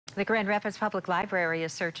The Grand Rapids Public Library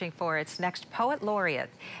is searching for its next poet laureate,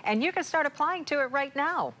 and you can start applying to it right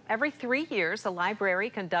now. Every 3 years, the library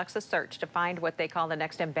conducts a search to find what they call the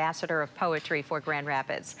next ambassador of poetry for Grand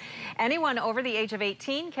Rapids. Anyone over the age of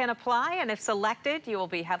 18 can apply, and if selected, you will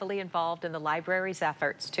be heavily involved in the library's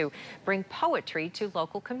efforts to bring poetry to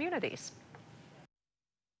local communities.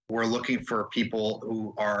 We're looking for people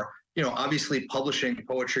who are, obviously publishing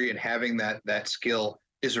poetry and having that skill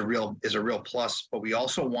is a real plus. But we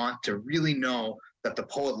also want to really know that the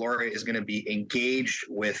poet laureate is going to be engaged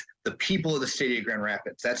with the people of the city of Grand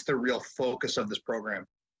Rapids. That's the real focus of this program.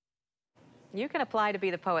 You can apply to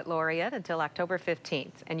be the poet laureate until October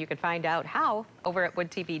 15th, and you can find out how over at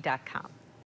woodtv.com.